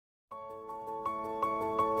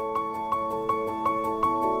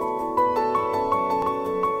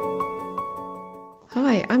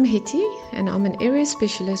Hi, I'm Hetty and I'm an area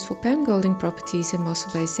specialist for Pam Golding Properties in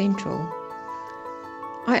Mossel Bay Central.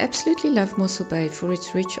 I absolutely love Mossel Bay for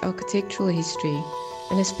its rich architectural history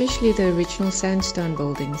and especially the original sandstone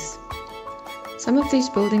buildings. Some of these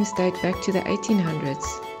buildings date back to the 1800s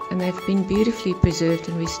and they've been beautifully preserved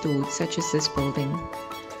and restored, such as this building.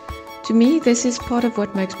 To me, this is part of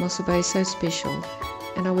what makes Mossel Bay so special,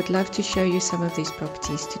 and I would love to show you some of these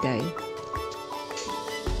properties today.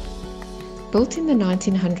 Built in the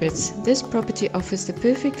 1900s, this property offers the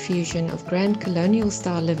perfect fusion of grand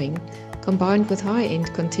colonial-style living combined with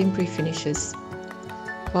high-end contemporary finishes.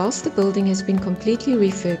 Whilst the building has been completely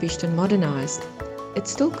refurbished and modernized, it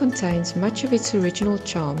still contains much of its original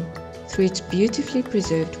charm through its beautifully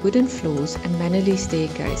preserved wooden floors and manorly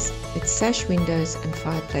staircase, its sash windows and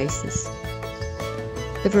fireplaces.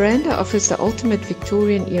 The veranda offers the ultimate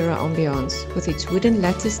Victorian era ambiance with its wooden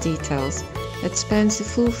lattice details that spans the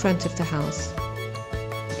full front of the house.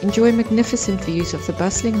 Enjoy magnificent views of the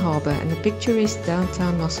bustling harbour and the picturesque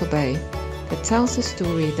downtown Mossel Bay that tells a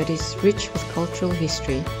story that is rich with cultural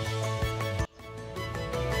history.